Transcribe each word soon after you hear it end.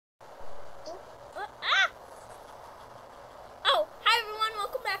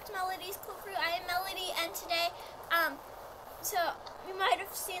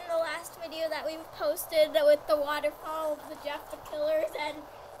you've seen the last video that we posted with the waterfall, the Jeff the Killers, and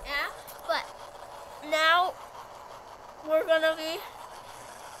yeah, but now we're gonna be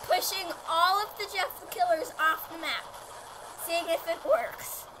pushing all of the Jeff the Killers off the map, seeing if it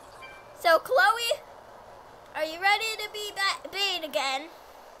works. So Chloe, are you ready to be bait again?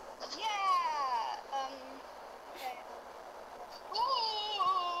 Yeah. Okay.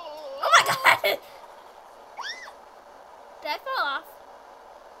 Oh my god! Did I fall off?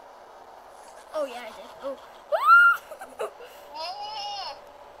 Oh yeah, I did. Oh.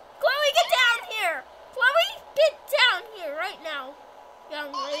 Chloe, get down here! Chloe, get down here right now.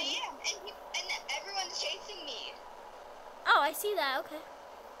 Young lady. I am, and everyone's chasing me. Oh, I see that. Okay.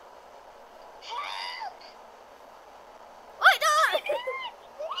 Help! Wait, no!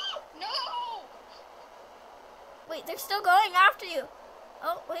 No! Wait, they're still going after you.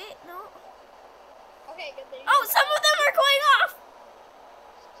 Oh, wait, no. Okay, good thing. Oh, some of them are going off.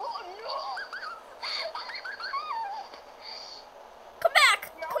 Oh no! Come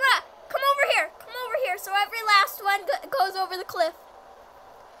back. No. Come on. Come over here. Come over here. So every last one goes over the cliff.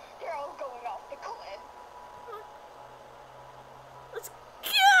 They're all going off the cliff. Let's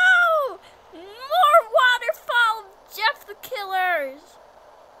go! More waterfall, Jeff the Killers.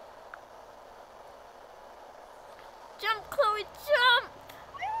 Jump, Chloe, jump.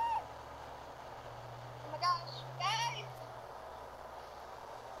 Oh my gosh, guys!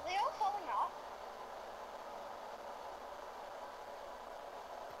 Are they all falling off?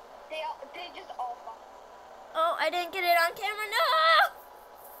 They just all fall. Oh, I didn't get it on camera. No!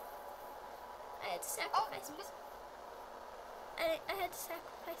 I had to sacrifice myself. I had to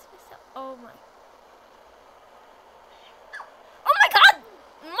sacrifice myself. Oh my. Oh my god!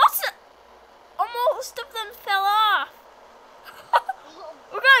 Most of them fell off.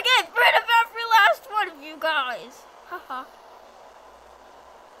 We're gonna get rid of every last one of you guys. Haha. I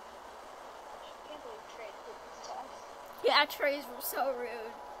can't believe Trey did this to us. Yeah, Trey's were so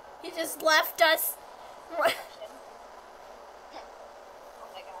rude. He just left us. Oh my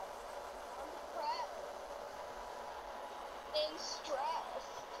god. I'm depressed. And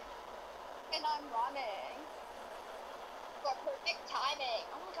stressed. And I'm running. For perfect timing.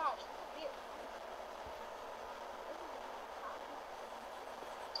 Oh my gosh. Weird.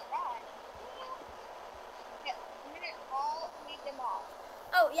 Right. Yeah, I'm gonna all need them all.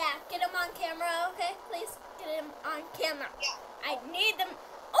 Oh yeah, get him on camera, okay? Please get him on camera. Yeah. I need them.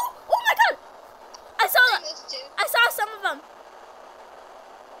 Oh my god! I saw that. This too. I saw some of them.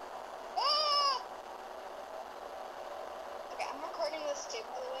 Ah! Okay, I'm recording this too,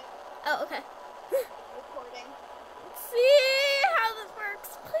 by the way. Oh, okay. Recording. Let's see how this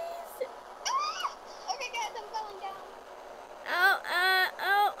works, please. Ah! Okay, guys, I'm falling down.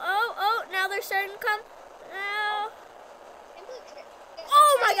 Oh, now they're starting to come. No.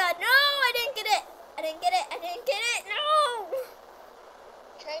 Oh Oh my god, no, I didn't get it. I didn't get it, no.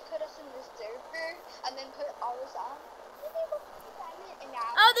 Trey put us in this server and then put all this on. And now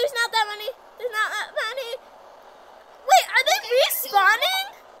Oh, there's not that many. There's not that many. Wait, are they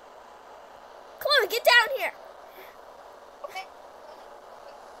respawning? Chloe, get down here. okay.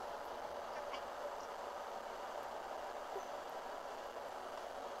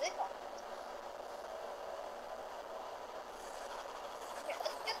 This one. Okay,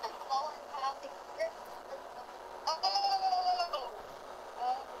 let's get the ball and pass the grip.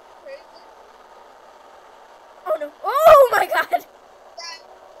 Crazy. Oh no. Oh my god.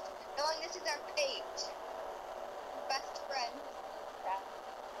 Knowing this is our fate. Best friend.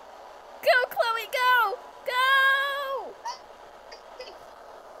 Go, Chloe, go. Go.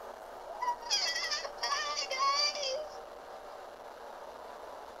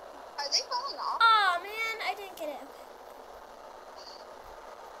 Are they falling off? Oh man, I didn't get it.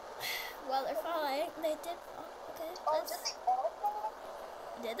 Well, they're falling. They did fall. Okay. Oh, did they all fall off?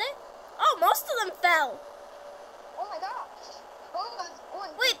 Did they? Oh, most of them fell. Oh my gosh.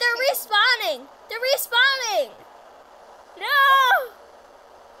 Wait, they're respawning. They're respawning. No.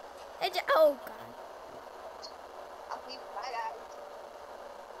 Oh god. I'll be right out.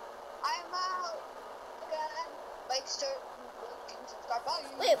 I'm out. God. Like, start looking, subscribe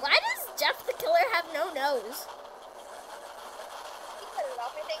button. Wait, why does Jeff the Killer have no nose? He cut it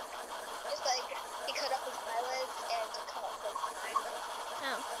off, I think. Just like, he cut off his eyelids and cut off his eyes.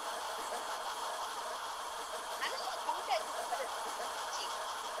 Oh. I don't know, some guys have better teeth.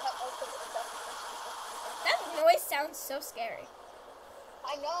 That noise sounds so scary.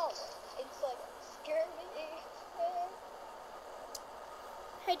 I know. It's like, scared me.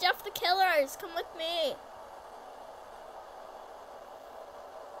 Hey, Jeff the Killers, come with me.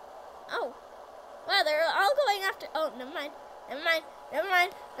 Oh. Wow, they're all going after... Oh, never mind. Never mind. Never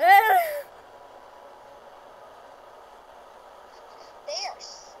mind. They are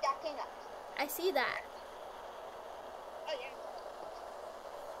stacking up. I see that. Oh, yeah.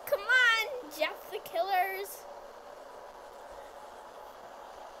 Come on, Jeff the Killers.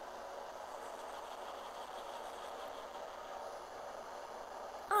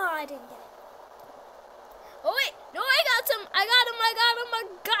 Oh, I didn't get it. Oh, wait. No, I got some. I got them. I got them. I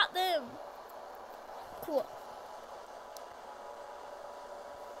got them. Cool.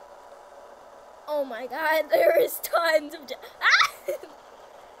 Oh, my God. There is tons of... Ah!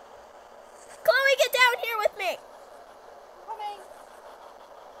 Chloe, get down here with me. Coming.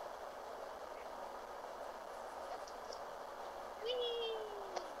 Whee!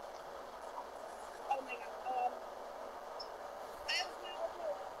 Oh my god. I have no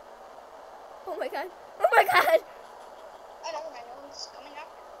idea. Oh, my God. Oh, my God. Oh, never mind. No one's coming up.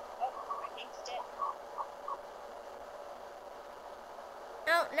 Oh, I jinxed it.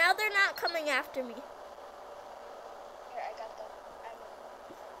 No, now they're not coming after me. Here, I got them.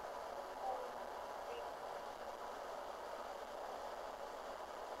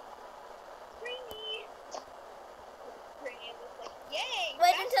 Brainy. Brainy was like, yay!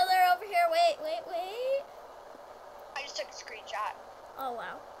 Wait fast. until they're over here. Wait, wait, wait. I just took a screenshot. Oh,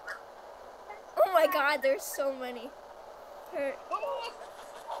 wow. Oh, my God. There's so many. Where'd it go?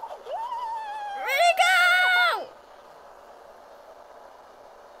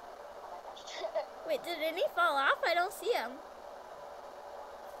 Wait, did any fall off? I don't see them.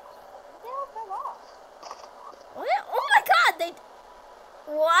 They all fell off. What? Oh, my God. They...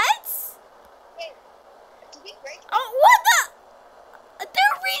 What? Wait, did we break? Oh, what the?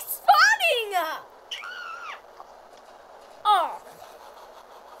 They're respawning. Oh.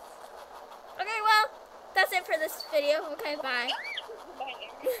 Okay, well, that's it for this video. Okay, bye.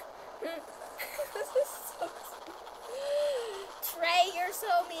 This is so Trey, you're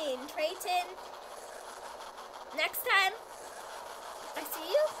so mean. Trayton, next time I see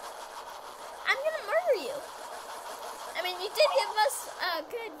you, I'm gonna murder you. I mean, you did give us a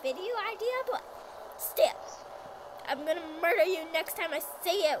good video idea, but still, I'm gonna murder you next time I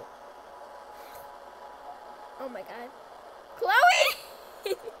see you. Oh my God. Chloe!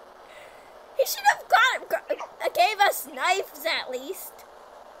 He should have gave us knives at least.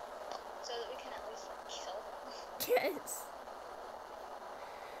 So that we can at least kill them. Yes.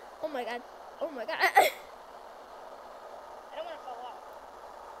 Oh my God. Oh my God. I don't want to fall off.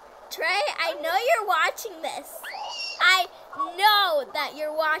 Trey, I know you're watching this. I know that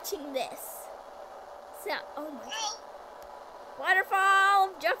you're watching this. So, oh my God.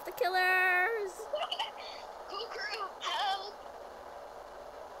 Waterfall, Jeff the Killers. Cool crew, help!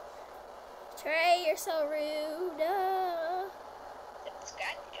 Trey, you're so rude.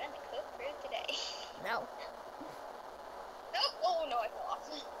 Subscribe to join the cool crew today. No. Nope. Oh no, I fell off.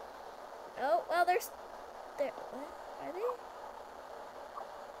 Oh, well, what? Are they?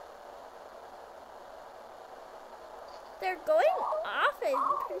 They're going off, I'm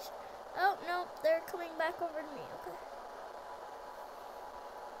pretty sure. Oh, no, they're coming back over to me. Okay.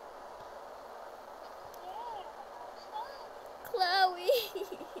 Chloe,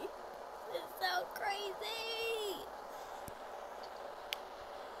 it's so crazy.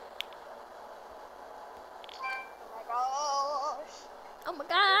 Oh my gosh. Oh my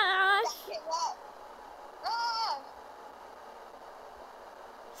gosh. Get up. Ah!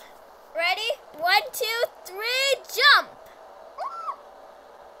 Ready? 1, 2, 3, jump. Ah!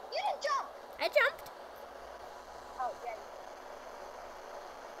 You didn't jump. I jumped. Oh, yeah.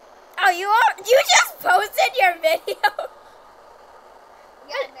 Oh, you just posted your video.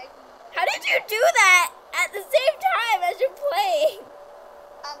 Yeah, Meg. How did you do that at the same time as you're playing?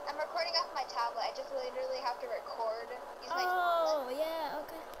 I'm recording off my tablet. I just literally have to record. Use my Oh, yeah,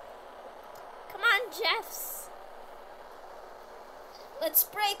 okay. Come on, Jeffs. Let's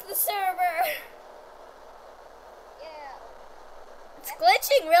break the server. Yeah. It's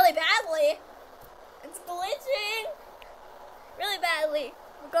glitching really badly. It's glitching really badly.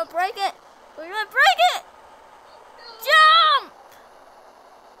 We're gonna break it. We're gonna break it. Jump!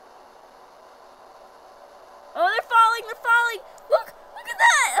 Oh, they're falling. They're falling. Look at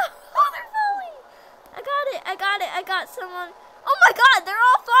that. Oh, they're falling. I got it. I got it. I got someone. Oh my God, they're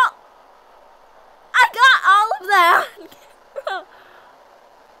all fall. I got all of them.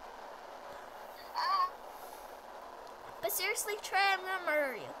 But seriously, Trey, I'm gonna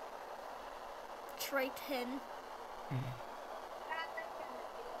murder you. Trayton.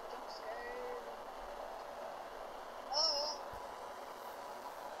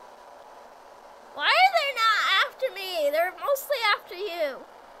 Why are they not after me? They're mostly after you.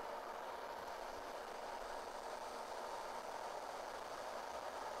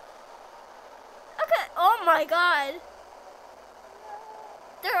 my god.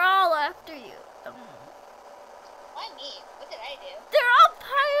 They're all after you. Why me? What did I do? They're all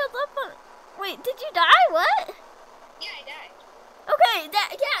piled up on... Wait, did you die? What? Yeah, I died. Okay,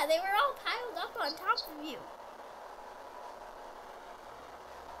 yeah, they were all piled up on top of you.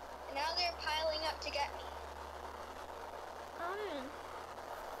 And now they're piling up to get me.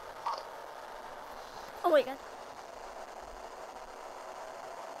 Oh my god.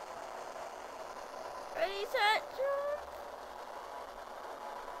 Ready, set, jump.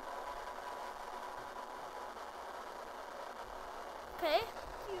 Okay.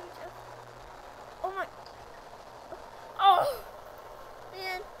 You just... Oh my... Oh!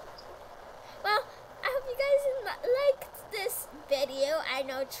 Man. Well, I hope you guys liked this video. I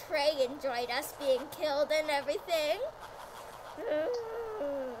know Trey enjoyed us being killed and everything.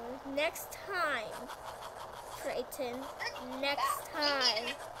 Next time, Trayton. Next time.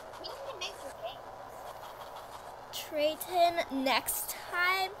 We need to make this game. Trayton, next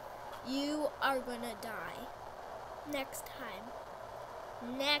time, you are gonna die. Next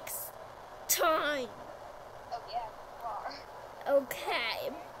time. Next time. Oh yeah, you are. Okay,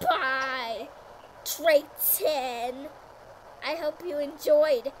 bye, Trayton. I hope you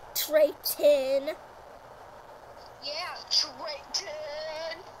enjoyed, Trayton. Yeah,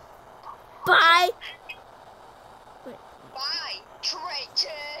 Trayton. Bye. Wait. Bye,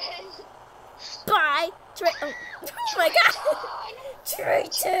 Trayton. Bye, Trayton. Oh my god.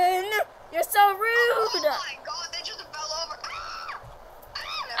 Trayton, you're so rude. Oh my god, they just fell over.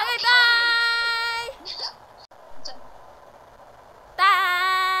 Okay, bye. Bye.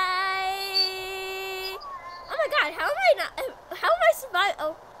 Oh my god, how am I surviving?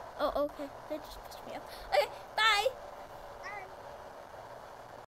 Oh, okay. They just pushed me up. Okay.